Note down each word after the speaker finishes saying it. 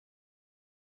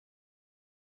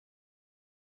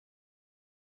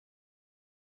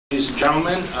Ladies and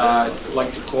gentlemen, I'd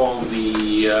like to call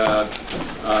the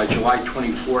July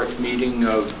 24th meeting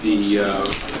of the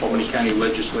Albany County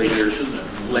Legislature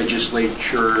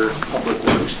Public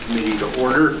Works Committee to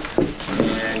order.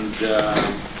 And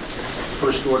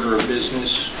first order of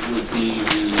business would be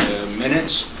the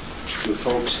minutes. Do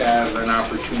folks have an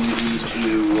opportunity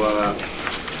to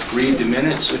read the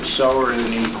minutes? If so,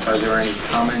 are there any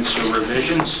comments or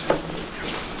revisions?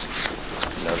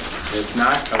 If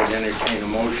not, I would entertain a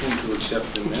motion to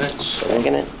accept the minutes.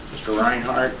 Second it. Mr.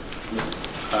 Reinhardt,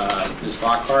 Ms.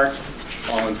 Lockhart,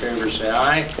 all in favor say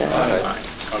aye. Aye.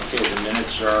 Okay, the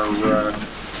minutes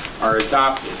are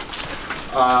adopted.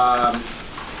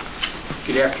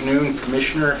 Good afternoon,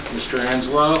 Commissioner, Mr.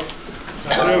 Anselo.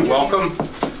 Welcome.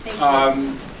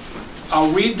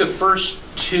 I'll read the first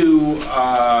two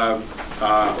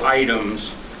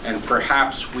items, and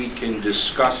perhaps we can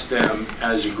discuss them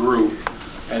as a group,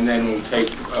 and then we'll take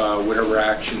whatever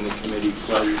action the committee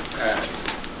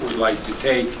would like to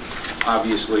take,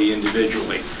 obviously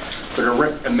individually. But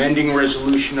amending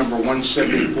resolution number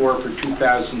 174 for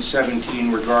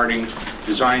 2017 regarding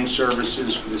design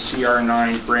services for the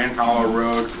CR9 Grand Hollow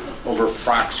Road over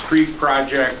Fox Creek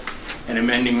project, and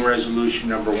amending resolution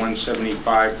number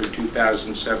 175 for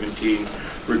 2017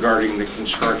 regarding the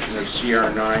construction of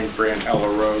CR9 Grand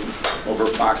Hollow Road over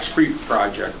Fox Creek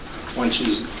project. One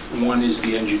is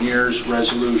the engineer's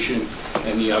resolution,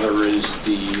 and the other is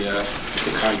the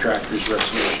contractor's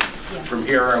resolution. Yes. From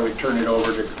here, I would turn it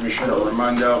over to Commissioner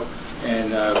Raimondo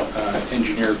and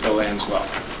Engineer Bill Anselo.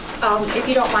 If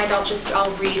you don't mind,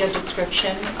 I'll read a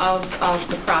description of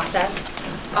the process.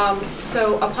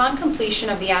 So upon completion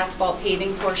of the asphalt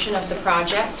paving portion of the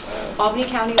project, Albany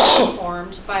County was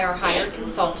informed by our hired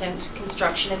consultant,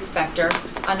 construction inspector,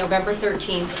 on November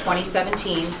 13th,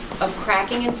 2017, of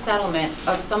cracking and settlement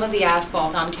of some of the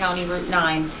asphalt on County Route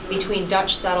 9 between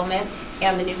Dutch Settlement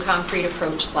and the new concrete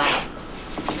approach slab.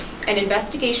 An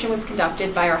investigation was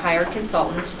conducted by our hired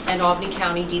consultant and Albany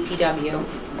County DPW.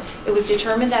 It was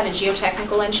determined that a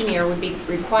geotechnical engineer would be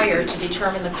required to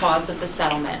determine the cause of the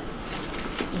settlement.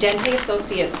 Dente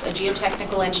Associates, a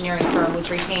geotechnical engineering firm,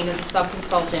 was retained as a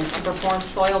sub-consultant to perform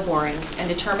soil borings and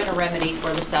determine a remedy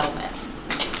for the settlement.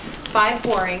 5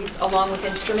 borings, along with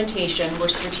instrumentation, were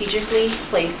strategically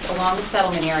placed along the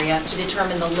settlement area to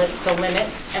determine the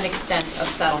limits and extent of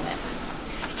settlement.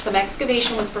 Some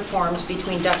excavation was performed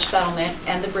between Dutch Settlement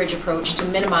and the bridge approach to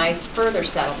minimize further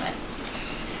settlement.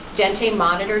 Dente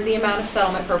monitored the amount of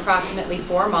settlement for approximately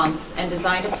 4 months and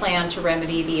designed a plan to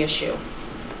remedy the issue.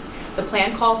 The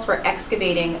plan calls for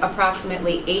excavating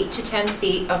approximately 8 to 10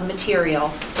 feet of material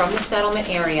from the settlement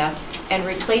area and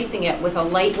replacing it with a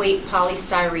lightweight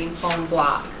polystyrene foam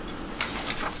block.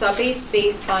 Subbase,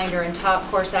 base binder, and top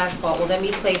course asphalt will then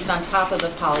be placed on top of the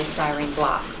polystyrene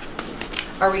blocks.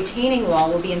 A retaining wall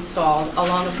will be installed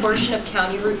along a portion of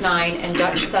County Route 9 and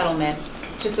Dutch Settlement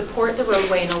to support the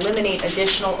roadway and eliminate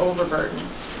additional overburden.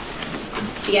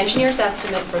 The engineer's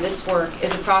estimate for this work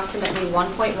is approximately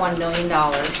 $1.1 million,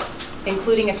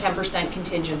 including a 10%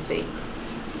 contingency.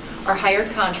 Our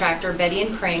hired contractor, Betty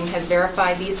 & Kring, has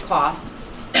verified these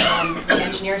costs. The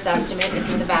engineer's estimate is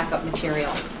in the backup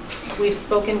material. We've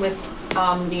spoken with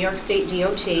New York State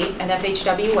DOT and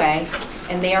FHWA,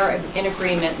 and they are in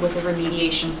agreement with the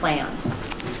remediation plans.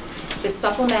 The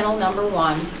supplemental number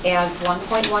 1 adds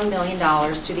 $1.1 million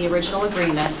to the original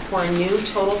agreement for a new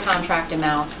total contract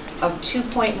amount of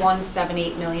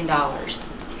 $2.178 million.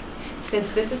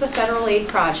 Since this is a federal aid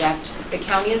project, the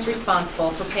county is responsible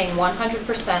for paying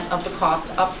 100% of the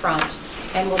cost up front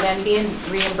and will then be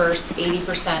reimbursed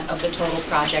 80% of the total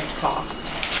project cost.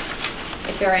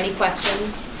 If there are any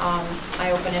questions, I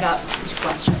open it up to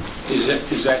questions.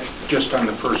 Is that just on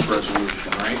the first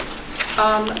resolution, right?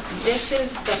 This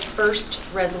is the first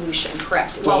resolution,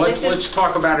 correct? Well, let's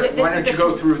talk about it. Why don't you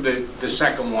go through the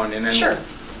second one, and then sure.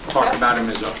 We'll talk about them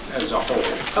as a whole.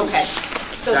 Okay.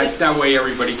 So that way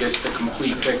everybody gets the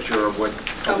complete picture of what's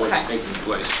taking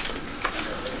place.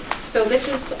 So this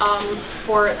is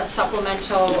for a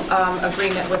supplemental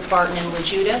agreement with Barton and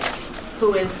LaJudas,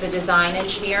 who is the design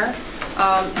engineer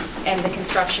and the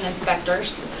construction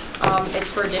inspectors.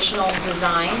 It's for additional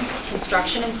design,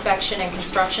 construction inspection, and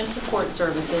construction support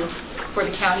services for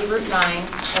the County Route 9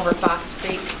 over Fox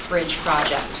Creek Bridge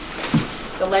project.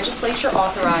 The legislature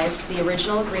authorized the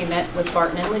original agreement with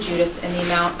Barton and LaJudas in the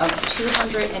amount of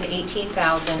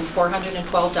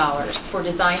 $218,412 for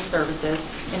design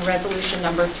services in resolution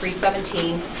number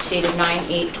 317 dated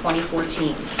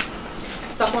 9/8/2014.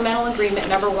 Supplemental agreement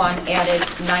number 1 added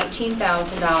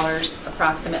 $19,000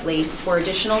 approximately for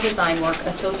additional design work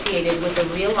associated with the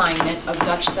realignment of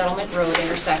Dutch Settlement Road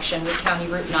intersection with County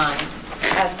Route 9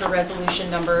 as per resolution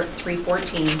number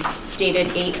 314 dated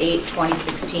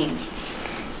 8/8/2016.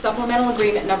 Supplemental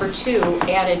agreement number 2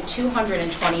 added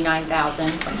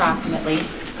 $229,000 approximately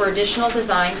for additional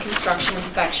design, construction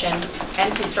inspection,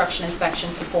 and construction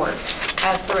inspection support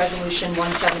as per resolution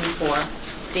 174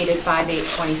 dated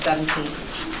 5/8/2017.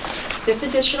 This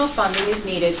additional funding is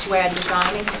needed to add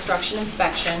design and construction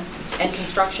inspection and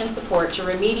construction support to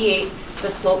remediate the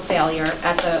slope failure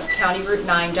at the County Route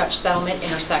 9 Dutch Settlement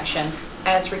intersection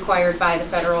as required by the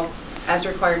federal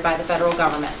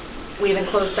government. We've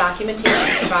enclosed documentation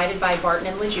provided by Barton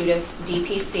and LaJudas,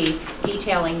 DPC,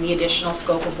 detailing the additional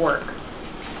scope of work.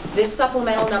 This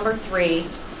supplemental number 3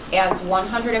 adds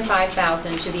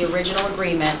 $105,000 to the original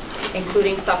agreement,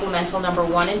 including supplemental number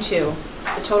 1 and 2.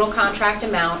 The total contract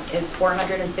amount is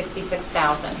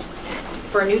 $466,000,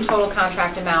 for a new total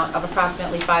contract amount of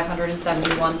approximately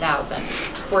 $571,000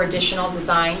 for additional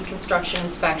design, construction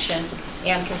inspection,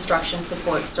 and construction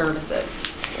support services.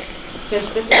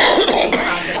 Since this is a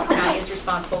project, the county is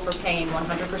responsible for paying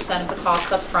 100% of the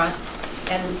costs up front,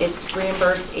 and it's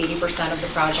reimbursed 80% of the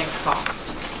project cost.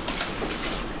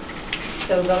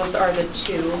 So those are the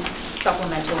 2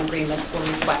 supplemental agreements we're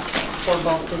requesting for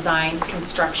both design,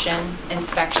 construction,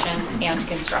 inspection, and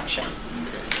construction.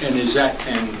 And is that,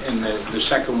 and the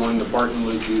second one, the Barton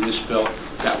LaJudas bill,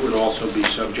 that would also be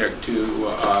subject to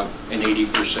an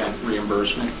 80%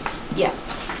 reimbursement?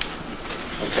 Yes.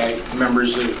 Okay,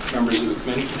 members of the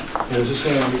committee? Yeah, is this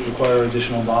going to require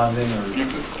additional bonding or?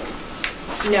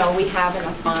 No, we have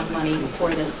enough bond money for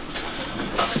this.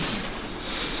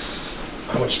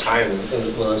 How much time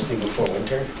will this be before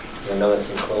winter? Because I know that's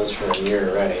been closed for a year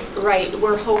already. Right,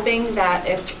 we're hoping that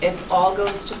if all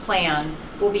goes to plan,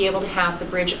 we'll be able to have the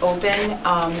bridge open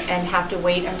and have to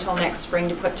wait until next spring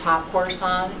to put top course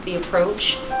on the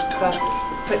approach. But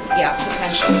yeah,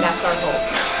 potentially, that's our hope.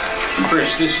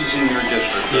 Chris, this is in your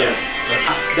district. Yeah.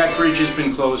 That bridge has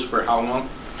been closed for how long?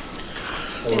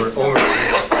 Since Over.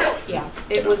 yeah,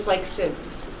 it was like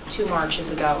 2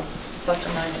 marches ago, plus or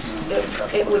minus.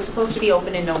 It was supposed to be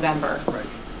open in November. Right.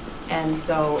 And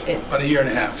so it... About a year and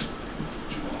a half.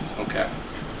 Okay.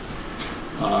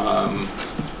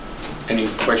 Any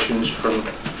questions from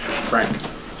Frank?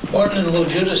 Barton and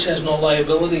LaJudas has no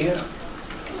liability here,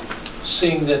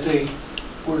 seeing that they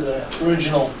were the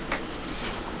original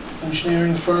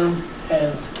engineering firm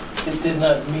and it did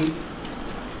not meet.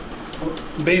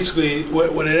 Basically,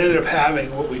 what it ended up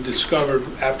having, what we discovered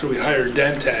after we hired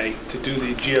Dente to do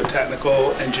the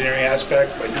geotechnical engineering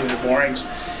aspect by doing the borings,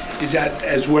 is that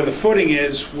as where the footing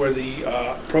is, where the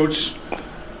approach,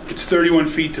 it's 31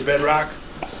 feet to bedrock.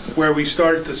 Where we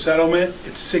started the settlement,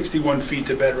 it's 61 feet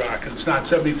to bedrock, and it's not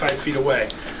 75 feet away.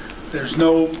 There's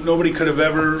nobody could have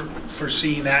ever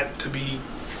foreseen that to be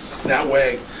that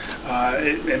way.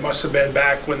 It must have been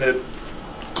back when the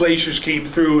glaciers came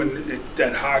through and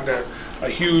that hogged a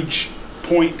huge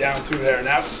point down through there, and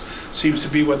that seems to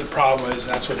be what the problem is,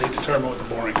 and that's what they determined with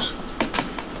the borings.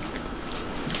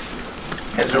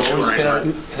 Has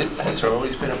there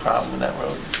always been a problem with that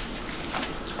road?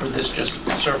 Or this just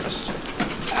surfaced?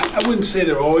 I wouldn't say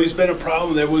there's always been a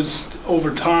problem. There was,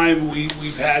 over time,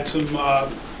 we've had some a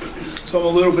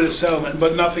little bit of settlement,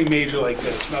 but nothing major like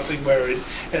this. Nothing where it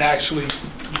actually,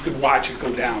 you could watch it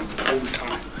go down over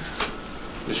time.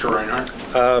 Mr. Reinhardt?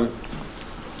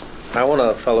 I want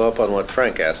to follow up on what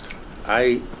Frank asked.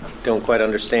 I don't quite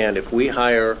understand, if we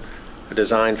hire a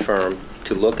design firm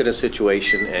to look at a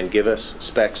situation and give us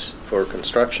specs for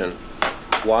construction,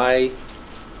 why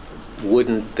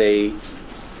wouldn't they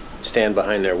stand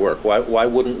behind their work? Why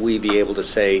wouldn't we be able to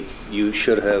say, you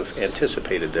should have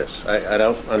anticipated this? I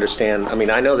don't understand. I mean,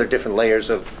 I know there are different layers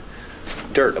of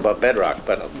dirt about bedrock,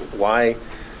 but why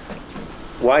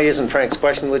isn't Frank's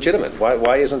question legitimate?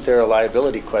 Why isn't there a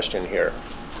liability question here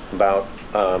about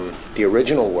the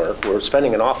original work? We're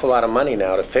spending an awful lot of money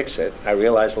now to fix it. I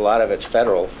realize a lot of it's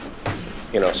federal,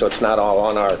 so it's not all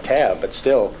on our tab, but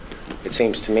still, it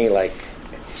seems to me like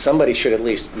somebody should at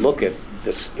least look at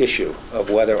this issue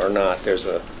of whether or not there's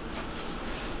a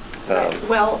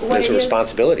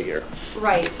responsibility here.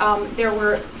 Right. There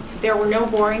were no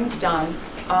borings done.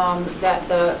 That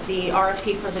the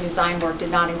RFP for the design work did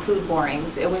not include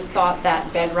borings. It was thought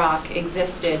that bedrock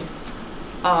existed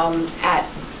at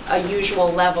a usual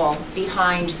level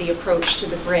behind the approach to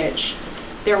the bridge.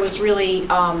 There was really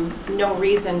no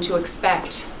reason to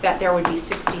expect that there would be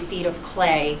 60 feet of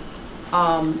clay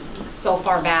so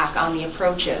far back on the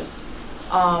approaches.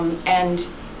 And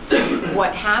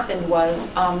what happened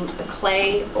was the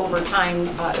clay over time,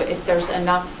 if there's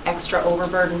enough extra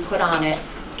overburden put on it,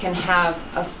 can have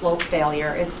a slope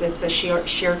failure. It's a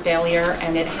shear failure,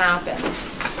 and it happens.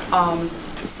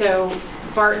 So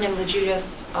Barton and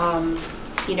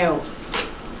LeJudas, you know,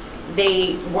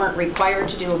 they weren't required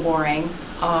to do a boring,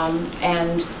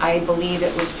 and I believe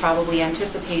it was probably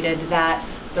anticipated that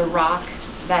the rock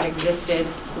that existed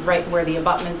right where the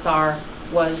abutments are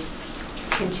was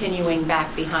continuing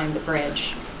back behind the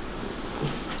bridge.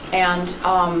 And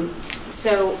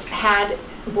so had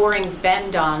borings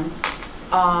been done,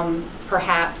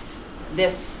 perhaps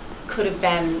this could have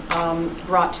been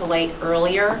brought to light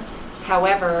earlier.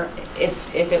 However,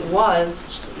 if it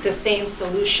was, the same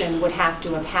solution would have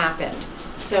to have happened.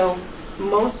 So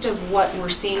most of what we're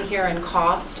seeing here in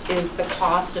cost is the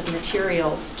cost of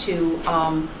materials to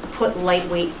put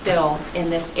lightweight fill in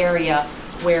this area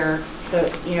where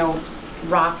the, you know,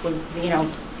 rock was, you know,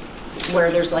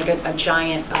 where there's like a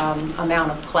giant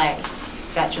amount of clay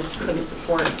that just couldn't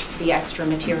support the extra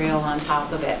material on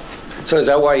top of it. So is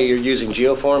that why you're using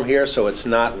geoform here, so it's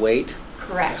not weight?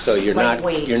 Correct. So It's you're not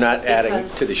lightweight adding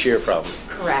because- to the shear problem?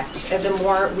 Correct. The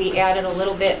more, we added a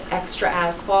little bit extra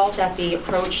asphalt at the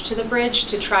approach to the bridge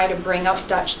to try to bring up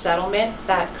Dutch settlement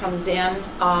that comes in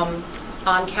on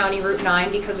County Route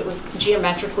 9, because it was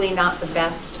geometrically not the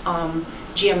best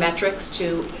geometrics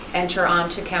to enter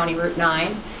onto County Route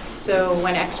 9. So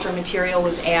when extra material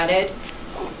was added,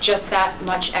 just that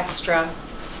much extra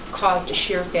caused a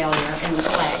shear failure in the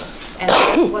clay. And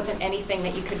it wasn't anything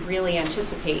that you could really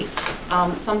anticipate.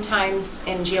 Sometimes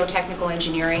in geotechnical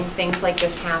engineering, things like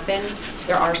this happen.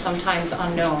 There are sometimes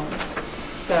unknowns.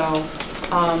 So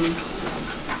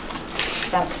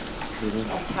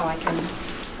that's how I can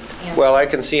answer. Well, I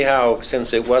can see how,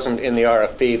 since it wasn't in the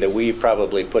RFP that we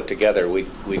probably put together,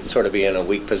 we'd sort of be in a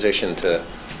weak position to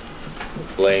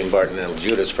blame Barton and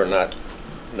Judas for not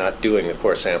doing the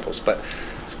core samples. But,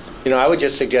 you know, I would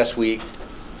just suggest we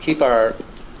keep our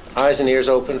eyes and ears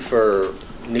open for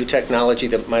new technology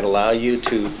that might allow you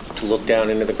to look down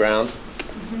into the ground.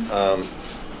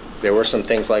 There were some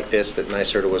things like this that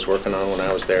NYSERDA was working on when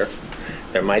I was there.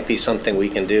 There might be something we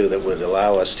can do that would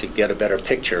allow us to get a better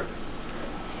picture,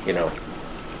 you know,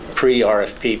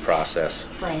 pre-RFP process.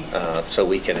 Right. So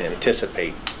we can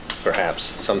anticipate perhaps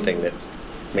something that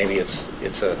maybe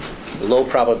it's a low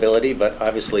probability, but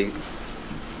obviously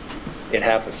it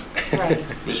happens. Right.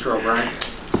 Mr. O'Brien?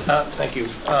 Thank you.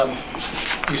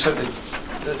 You said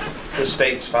that the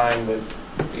state's fine with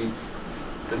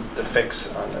the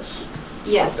fix on this?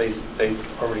 Yes. So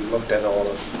they've already looked at all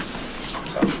of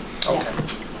so, okay. Yes.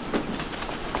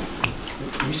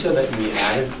 You said that we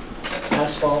added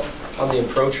asphalt on the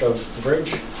approach of the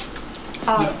bridge?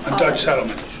 A Dutch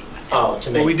settlement. Oh,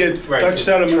 to make. Well, we did right, Dutch 'cause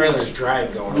settlement. Trailers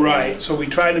drag going. Right, so we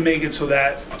tried to make it so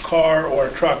that a car or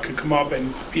a truck could come up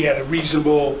and be at a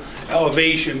reasonable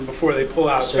elevation before they pull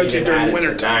out, So you especially didn't during add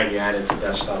winter it to time. 9, you added to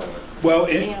Dutch settlement. Well,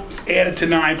 it And- added to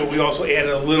 9, but we also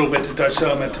added a little bit to Dutch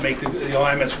settlement to make the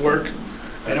alignments work.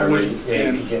 And it was, Yeah, you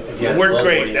and could get- if you it had worked low,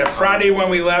 great. you That had Friday high. when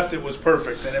we left, it was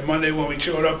perfect, and then Monday when we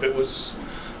showed up, it was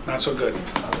not so good.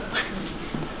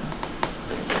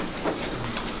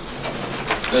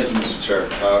 Thank you, Mr. Chair.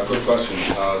 Quick question.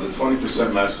 The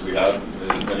 20% match that we have,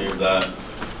 is any of that,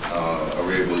 are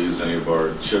we able to use any of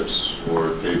our CHIPS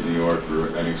or Pave New York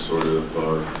or any sort of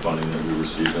funding that we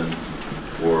receive in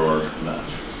for our match?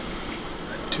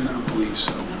 I do not believe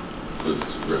so. Because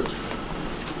it's a bridge.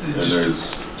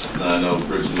 And I know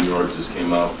Bridge New York just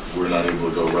came out, we're not able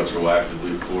to go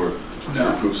retroactively to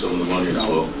No. recoup some of the money as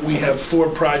well. We have 4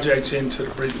 projects into the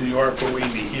Bridge New York we're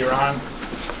waiting to hear on,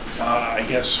 I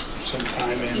guess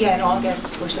sometime in. Yeah, in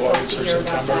August, we're supposed August to or hear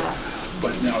about September. that.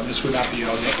 But no, this would not be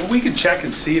eligible. We could check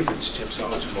and see if it's CHIPS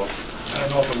eligible. I don't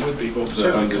know if it would be, but So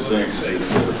certainly I'm could just look saying, and they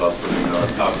see. said about putting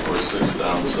top course 6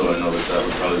 down, so I know that that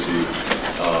would probably be,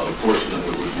 a portion of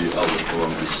it would be eligible.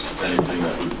 Just anything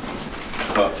that would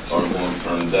cut our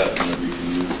long-term debt and that we can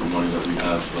use the money that we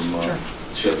have from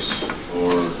CHIPS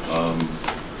or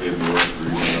Pave New York, or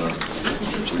even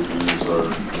if we can use our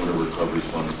water recovery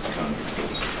funds to kind of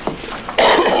extend.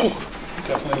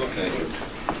 Definitely look into it.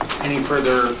 Any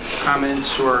further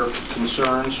comments or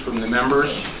concerns from the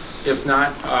members? If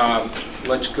not,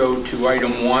 let's go to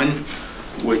item 1,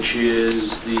 which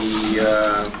is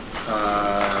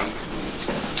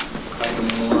item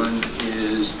 1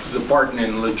 is the Barton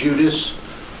and LeJudas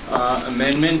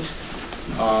amendment,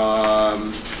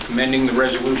 amending the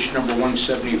resolution number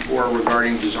 174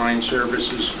 regarding design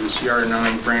services for the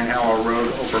CR9 Grand Hollow Road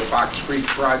over Fox Creek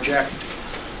project.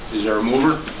 Is there a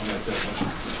mover?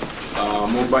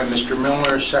 Moved by Mr.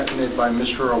 Miller, seconded by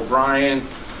Mr. O'Brien.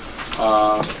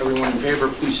 Everyone in favor,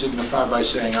 please signify by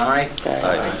saying aye.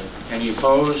 Aye. Any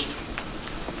opposed?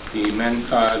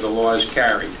 The law is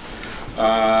carried.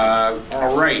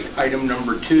 All right, item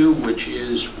number 2, which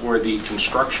is for the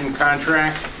construction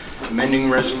contract. amending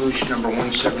resolution number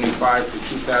 175 for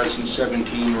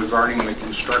 2017 regarding the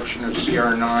construction of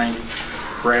CR9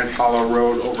 Grant Hollow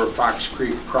Road over Fox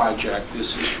Creek project.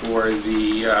 This is for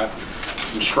the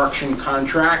construction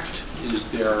contract.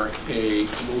 Is there a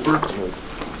mover?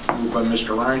 Moved by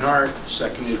Mr. Reinhardt,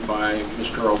 seconded by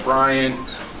Mr. O'Brien.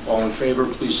 All in favor,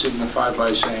 please signify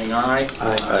by saying aye.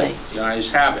 Aye. The ayes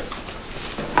have it.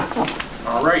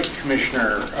 All right,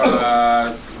 Commissioner.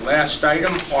 Last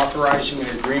item, authorizing an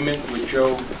agreement with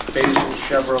Joe Basil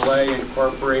Chevrolet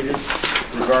Incorporated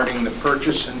regarding the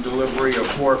purchase and delivery of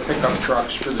 4 pickup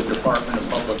trucks for the Department of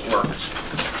Public Works.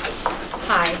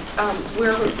 Hi,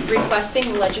 we're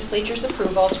requesting the legislature's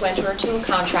approval to enter into a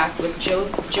contract with Joe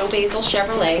Basil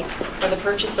Chevrolet for the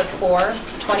purchase of 4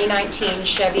 2019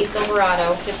 Chevy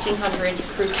Silverado 1500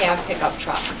 crew cab pickup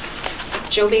trucks.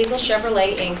 Joe Basil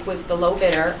Chevrolet, Inc. was the low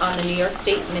bidder on the New York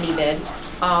State mini bid,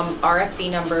 RFB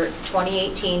number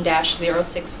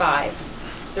 2018-065.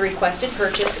 The requested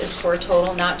purchase is for a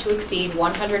total not to exceed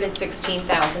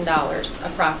 $116,000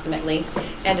 approximately,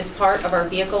 and is part of our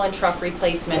vehicle and truck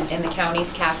replacement in the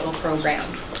county's capital program.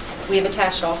 We have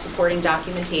attached all supporting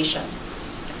documentation,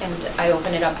 and I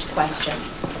open it up to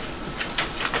questions.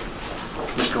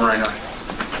 Mr. Reinhardt.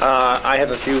 I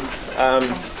have a few.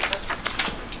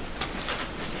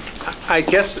 I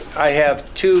guess I have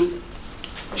 2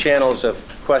 channels of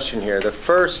question here. The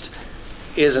first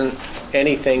isn't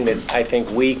anything that I think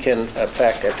we can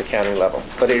affect at the county level.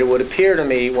 But it would appear to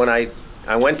me when I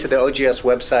went to the OGS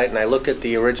website and I looked at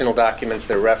the original documents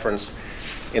that are referenced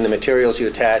in the materials you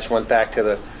attached, went back to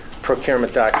the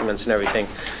procurement documents and everything,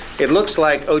 it looks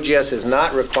like OGS is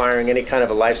not requiring any kind of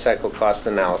a life cycle cost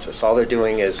analysis. All they're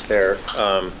doing is they're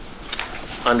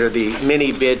under the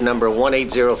mini bid number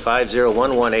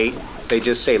 18050-118, they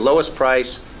just say lowest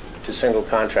price to single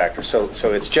contractor. So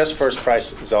it's just first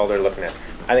price is all they're looking at.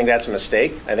 I think that's a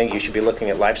mistake. I think you should be looking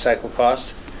at life cycle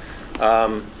cost.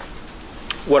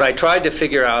 What I tried to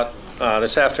figure out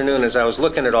this afternoon as I was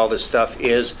looking at all this stuff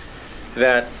is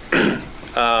that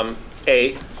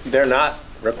they're not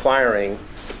requiring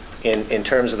in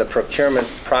terms of the procurement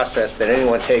process that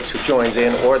anyone takes who joins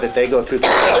in or that they go through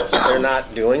themselves. They're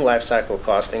not doing life cycle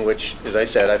costing, which, as I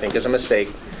said, I think is a mistake,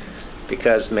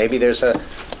 because maybe there's a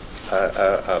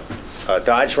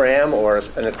Dodge Ram or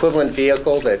an equivalent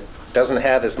vehicle that doesn't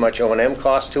have as much O&M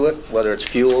cost to it, whether it's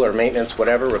fuel or maintenance,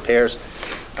 whatever, repairs.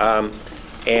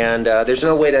 There's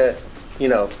no way to,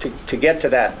 to get to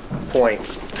that point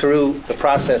through the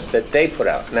process that they put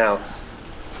out. Now,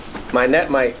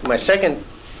 my second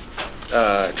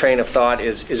train of thought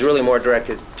is really more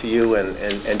directed to you and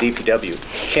DPW.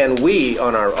 Can we,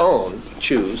 on our own,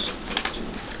 choose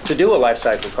to do a life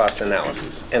cycle cost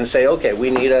analysis and say, okay, we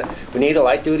need a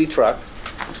light-duty truck.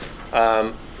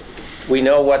 We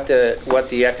know what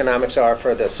the economics are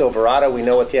for the Silverado. We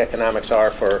know what the economics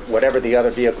are for whatever the other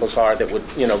vehicles are that would,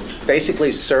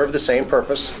 basically serve the same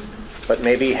purpose, but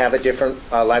maybe have a different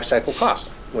life cycle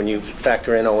cost when you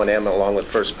factor in O&M along with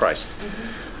first price.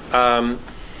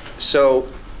 So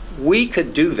we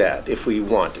could do that if we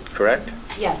wanted, correct?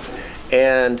 Yes.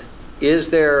 And is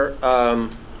there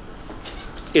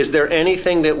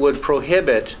anything that would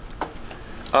prohibit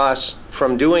us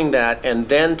from doing that and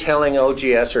then telling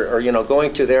OGS or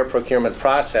going to their procurement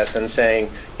process and saying,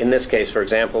 in this case, for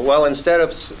example, well, instead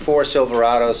of 4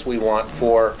 Silverados, we want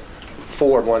 4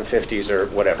 Ford 150s or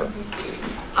whatever?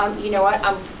 You know what?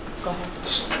 Go ahead.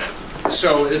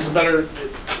 So is it better to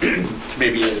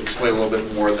maybe explain a little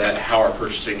bit more that how our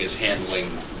purchasing is handling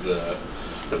the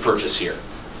purchase here?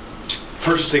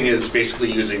 Purchasing is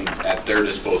basically using at their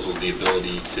disposal the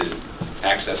ability to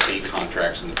access state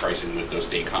contracts and the pricing with those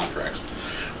state contracts.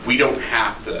 We don't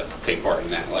have to take part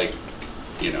in that. Like,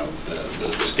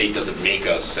 the state doesn't make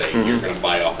us say, you're going to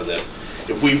buy off of this.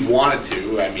 If we wanted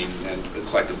to, and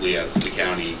collectively as the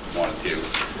county wanted to,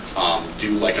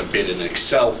 do like a bid in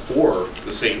Excel for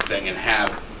the same thing and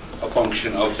have a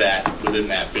function of that within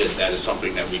that bid, that is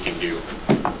something that we can do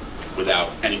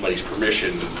without anybody's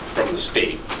permission from the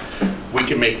state. We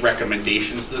can make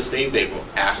recommendations to the state. They've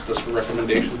asked us for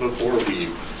recommendations before.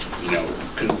 We've,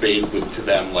 conveyed to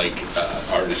them like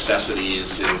our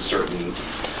necessities in certain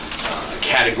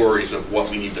categories of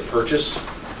what we need to purchase.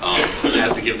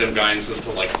 As to give them guidance as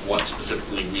to like what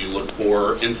specifically we look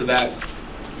for into that,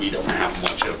 we don't have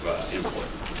much of input.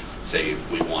 Say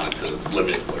if we wanted to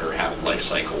limit or have a life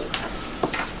cycle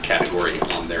category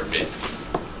on their bid.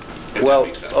 Well,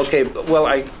 okay, well,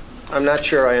 I'm not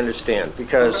sure I understand,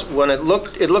 because when it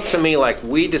looked to me like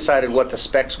we decided what the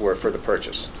specs were for the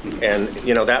purchase, and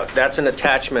that's an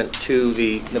attachment to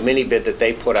the mini bid that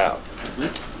they put out.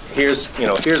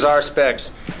 Here's our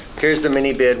specs. here's the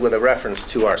mini bid with a reference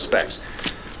to our specs.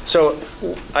 So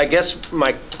I guess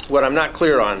what I'm not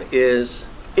clear on is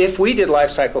if we did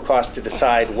life cycle cost to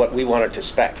decide what we wanted to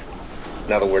spec,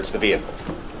 in other words, the vehicle,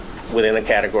 within the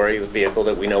category of vehicle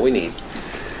that we know we need,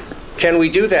 can we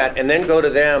do that and then go to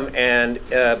them and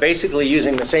basically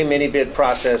using the same mini bid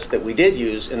process that we did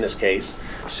use in this case,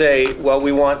 say, well,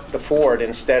 we want the Ford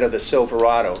instead of the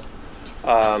Silverado,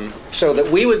 so that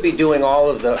we would be doing all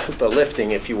of the lifting,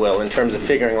 if you will, in terms of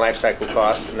figuring life cycle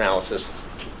cost analysis.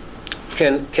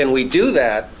 Can we do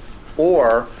that,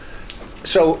 or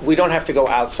so we don't have to go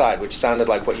outside, which sounded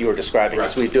like what you were describing,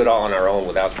 as we do it all on our own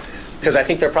without, because I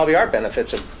think there probably are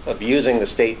benefits of using the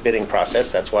state bidding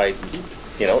process. That's why,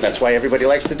 that's why everybody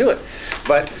likes to do it.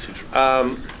 But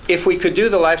if we could do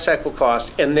the life cycle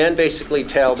cost and then basically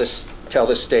tell the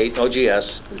state,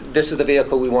 OGS, this is the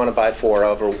vehicle we want to buy 4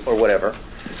 of or whatever.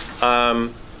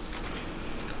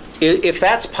 If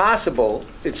that's possible,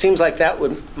 it seems like that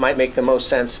might make the most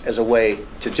sense as a way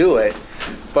to do it.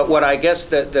 But what I guess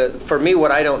for me,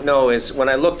 what I don't know is when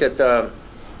I looked at the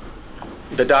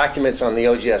documents on the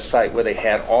OGS site where they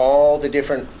had all the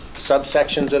different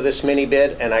subsections of this mini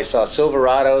bid, and I saw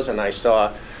Silverados and I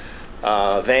saw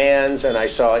vans and I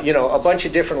saw a bunch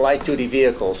of different light duty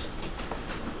vehicles.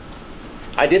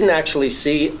 I didn't actually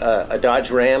see a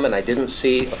Dodge Ram and I didn't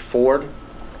see a Ford.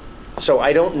 So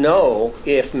I don't know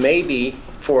if maybe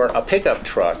for a pickup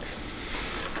truck,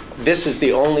 this is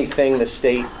the only thing the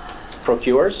state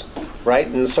procures, right?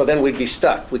 And so then we'd be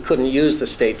stuck. We couldn't use the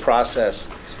state process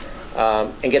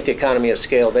and get the economy of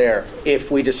scale there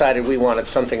if we decided we wanted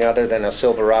something other than a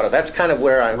Silverado. That's kind of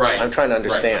where I'm trying to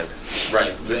understand.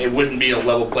 Right. It wouldn't be a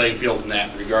level playing field in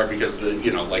that regard because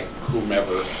like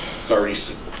whomever is already,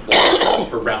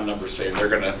 for round numbers, saying they're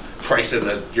going to price in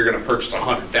that you're going to purchase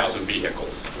 100,000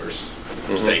 vehicles or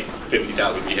say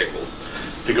 50,000 vehicles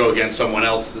to go against someone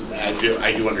else. I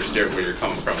do understand where you're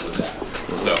coming from with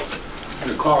that. So I'm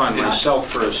going to call on myself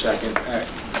for a second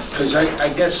because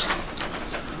I guess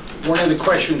one of the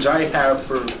questions I have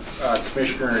for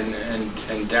Commissioner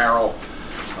and Darrell,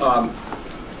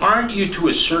 aren't you to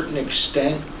a certain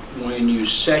extent when you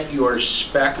set your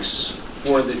specs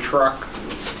for the truck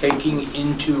taking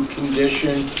into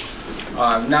condition,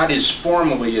 not as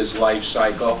formally as life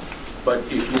cycle, but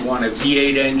if you want a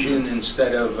V8 engine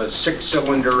instead of a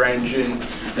 6-cylinder engine,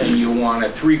 and you want a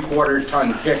 3/4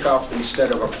 ton pickup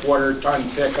instead of a 1/4 ton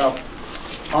pickup,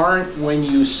 when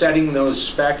you setting those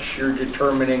specs, you're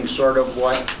determining sort of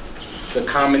what the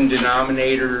common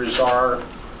denominators are?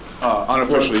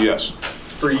 Unofficially, yes.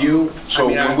 For you? So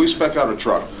when we spec out a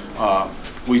truck,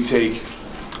 we take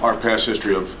our past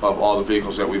history of all the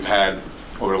vehicles that we've had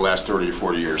over the last 30 or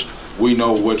 40 years. We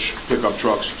know which pickup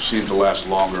trucks seem to last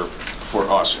longer for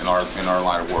us in our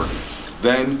line of work.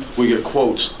 Then we get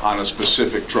quotes on a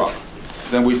specific truck.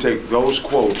 Then we take those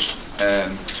quotes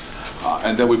and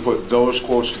then we put those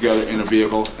quotes together in a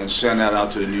vehicle and send that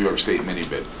out to the New York State mini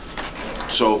bid.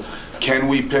 So can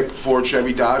we pick Ford,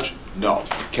 Chevy, Dodge? No.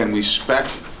 Can we spec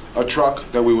a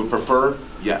truck that we would prefer?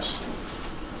 Yes.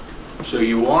 So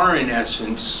you are, in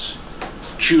essence,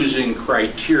 choosing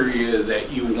criteria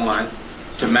that you want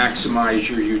to maximize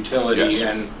your utility. Yes.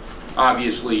 And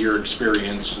obviously your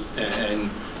experience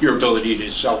and your ability to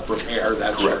self-repair,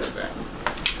 that sort of thing.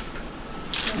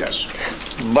 Yes.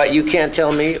 But you can't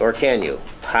tell me, or can you,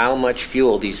 how much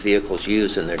fuel these vehicles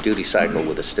use in their duty cycle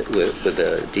with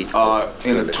the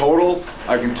in a total,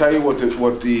 I can tell you what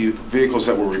the vehicles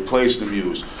that were replaced them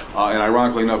use. And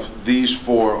ironically enough, these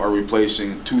 4 are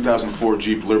replacing 2004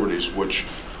 Jeep Liberties, which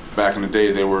back in the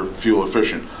day they were fuel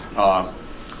efficient.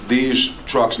 These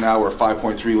trucks now are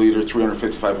 5.3 liter,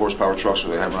 355 horsepower trucks, so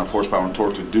they have enough horsepower and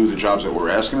torque to do the jobs that we're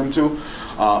asking them to.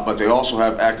 But they also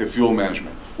have active fuel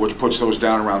management, which puts those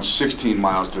down around 16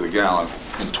 miles to the gallon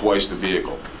in twice the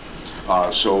vehicle.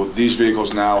 So these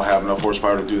vehicles now have enough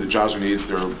horsepower to do the jobs we need.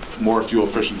 They're more fuel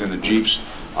efficient than the Jeeps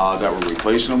that we're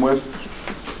replacing them with.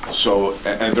 So,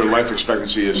 and their life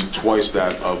expectancy is twice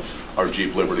that of our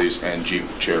Jeep Liberties and Jeep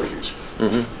Cherokees.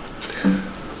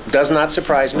 Mm-hmm. Does not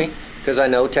surprise me, because I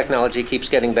know technology keeps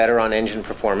getting better on engine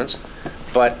performance.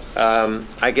 But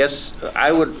I guess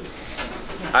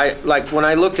like when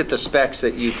I looked at the specs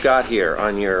that you've got here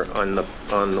on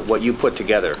what you put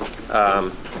together.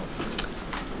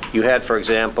 You had, for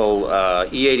example,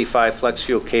 E85 flex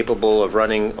fuel capable of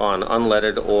running on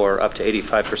unleaded or up to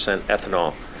 85%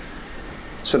 ethanol.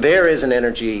 So there is an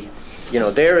energy,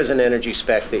 there is an energy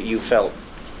spec that you felt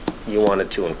you wanted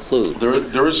to include.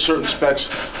 There is certain specs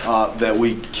that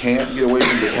we can't get away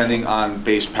from depending on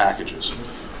base packages.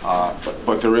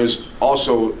 But there is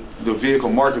also the vehicle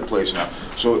marketplace now.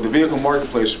 So the vehicle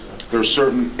marketplace There's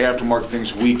certain aftermarket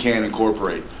things we can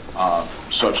incorporate,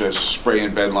 such as spray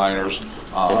and bed liners,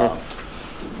 Well,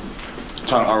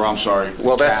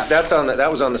 that's on, that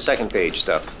was on the second page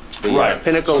stuff. The Right.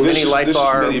 Pinnacle So this mini is- light this is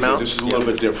bar mini bid. mount. This is a little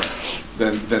bit different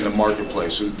than the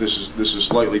Marketplace. So this is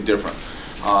slightly different.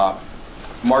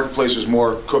 Marketplace is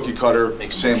more cookie cutter,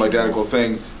 same identical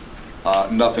thing,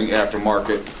 nothing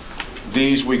aftermarket.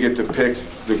 These, we get to pick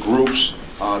the groups,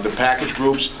 the package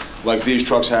groups, like these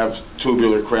trucks have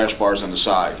tubular crash bars on the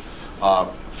side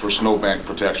for snowbank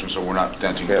protection, so we're not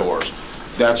denting doors.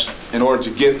 That's, in order to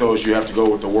get those, you have to go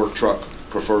with the work truck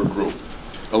preferred group.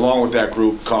 Along with that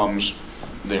group comes,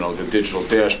 you know, the digital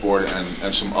dashboard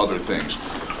and some other things.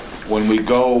 When we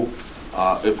go,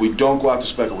 if we don't go out to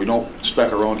spec, or we don't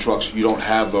spec our own trucks, you don't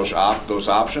have those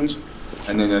options,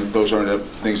 and then those are the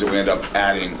things that we end up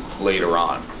adding later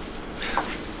on.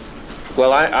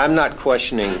 Well, I'm not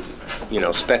questioning, you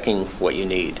know, speccing what you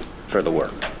need for the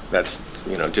work. That's,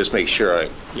 you know, just make sure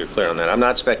you're clear on that. I'm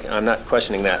not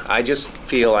questioning that. I just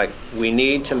feel like we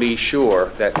need to be sure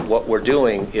that what we're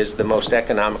doing is the most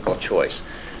economical choice.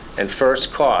 And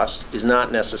first cost is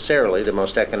not necessarily the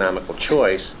most economical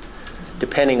choice,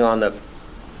 depending on the,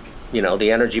 you know,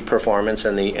 the energy performance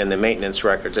and the maintenance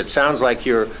records. It sounds like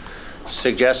you're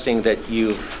suggesting that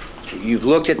you've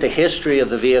looked at the history of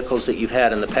the vehicles that you've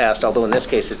had in the past, although in this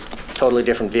case it's a totally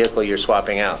different vehicle you're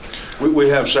swapping out. We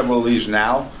have several of these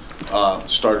now.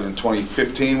 Started in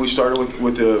 2015, we started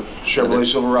with the Chevrolet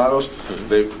Silverados.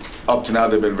 Up to now,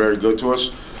 they've been very good to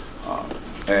us.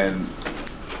 And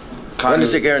when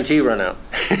does the guarantee run out?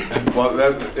 Well,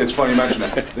 it's funny you mention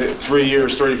that. 3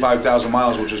 years, 35,000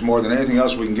 miles, which is more than anything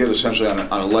else we can get essentially on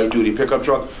a light-duty pickup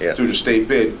truck through the state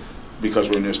bid, because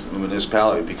we're in this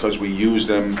municipality, because we use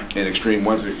them in extreme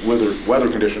weather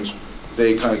conditions.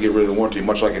 They kind of get rid of the warranty,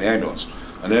 much like an ambulance.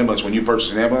 An ambulance, when you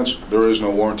purchase an ambulance, there is no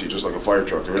warranty, just like a fire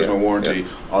truck. There is no warranty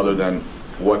other than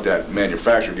what that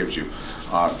manufacturer gives you.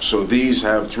 So these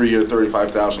have 3 year,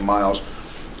 35,000 miles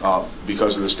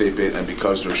because of the state bid and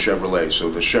because they're Chevrolet. So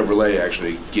the Chevrolet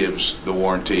actually gives the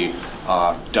warranty.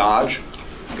 Dodge,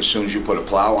 as soon as you put a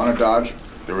plow on a Dodge,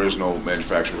 there is no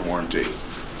manufacturer's warranty.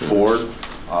 Ford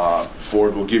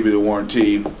will give you the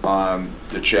warranty on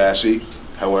the chassis.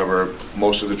 However,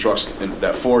 most of the trucks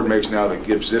that Ford makes now that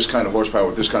gives this kind of horsepower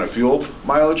with this kind of fuel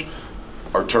mileage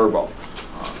are turbo.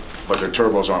 But their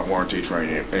turbos aren't warranted for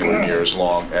anywhere near as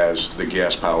long as the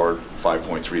gas-powered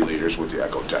 5.3 liters with the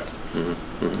Ecotec.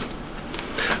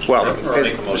 Well,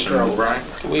 Mr. O'Brien?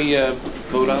 Can we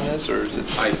vote on this, or is it?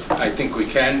 I think we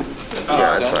can.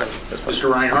 Yeah, that's fine.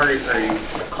 Mr. Reinhardt, are you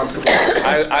comfortable?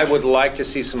 I would like to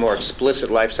see some more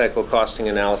explicit life cycle costing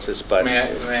analysis, but... May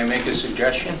I make a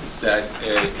suggestion? That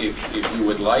if you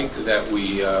would like, that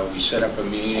we set up a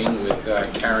meeting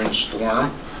with Karen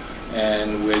Storm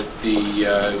and with the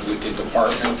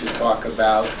department to talk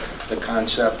about the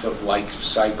concept of life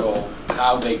cycle,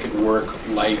 how they could work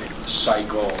life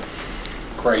cycle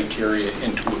criteria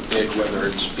into a bid, whether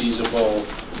it's feasible,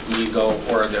 legal,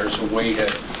 or there's a way to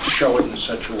show it in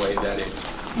such a way that it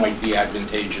might be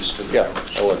advantageous to the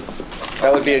members.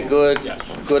 That would be a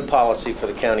good policy for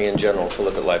the county in general, to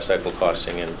look at life cycle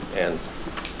costing and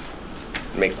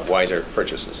make wiser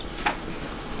purchases.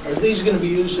 Are these going to be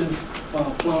used in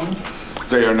plowing?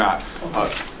 They are not.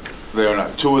 They are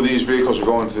not. 2 of these vehicles are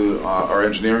going to our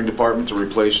engineering department to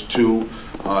replace 2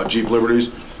 Jeep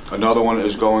Liberties. Another one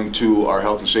is going to our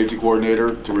health and safety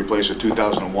coordinator to replace a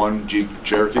 2001 Jeep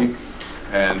Cherokee.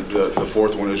 And the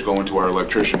 4th one is going to our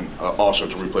electrician also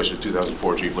to replace a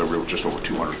 2004 Jeep Liberty with just over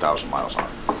 200,000 miles on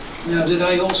it. Now, did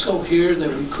I also hear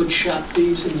that we could shop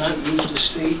these and not use the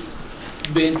state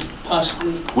bid,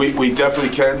 possibly? We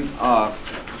definitely can.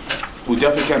 We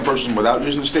definitely can purchase them without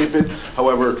using the state bid.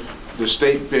 However, the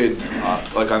state bid,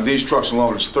 like on these trucks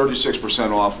alone, is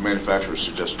 36% off manufacturer's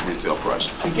suggested retail price.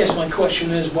 I guess my question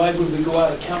is, why would we go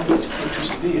out of county to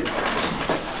purchase a vehicle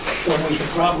when we could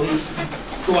probably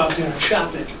go out there and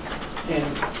shop it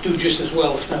and do just as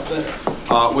well, if not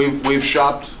better? We've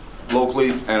shopped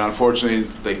locally, and unfortunately,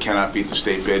 they cannot beat the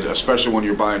state bid, especially when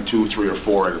you're buying 2, 3, or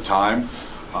 4 at a time,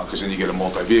 because then you get a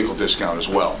multi-vehicle discount as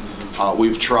well.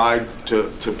 We've tried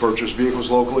to purchase vehicles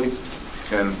locally,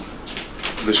 and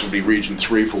this would be Region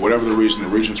 3. For whatever the reason, the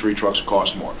Region 3 trucks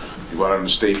cost more. You go out on the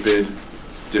state bid,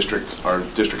 District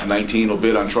 19 will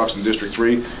bid on trucks in District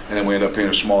 3, and then we end up paying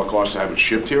a smaller cost to have it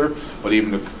shipped here. But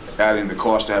even adding the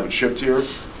cost to have it shipped here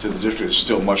to the district is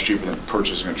still much cheaper than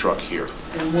purchasing a truck here.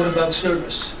 And what about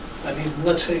service? I mean,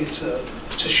 let's say it's a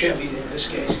Chevy in this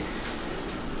case.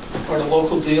 Are the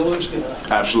local dealers gonna,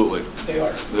 Absolutely. they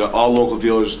are? All local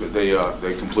dealers, they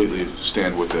completely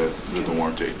stand with the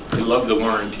warranty. I love the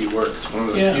warranty work. It's one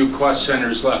of the Yeah. few cost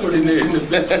centers left in the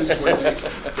business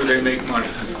where they make money.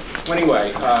 Well,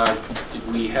 anyway,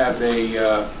 did we have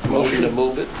a Motion to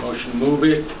move it? Motion to move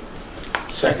it,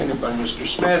 seconded by Mr.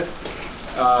 Smith.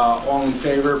 All in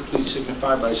favor, please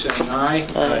signify by saying aye.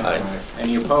 Aye.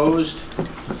 Any opposed?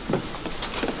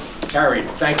 Carried.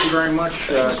 Thank you very much,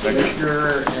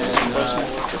 Commissioner and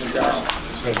Darrell.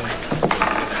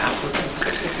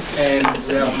 And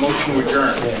we have a motion to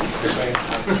adjourn.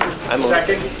 I'm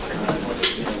Second?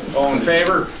 All in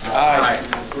favor? Aye.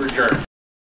 We're adjourned.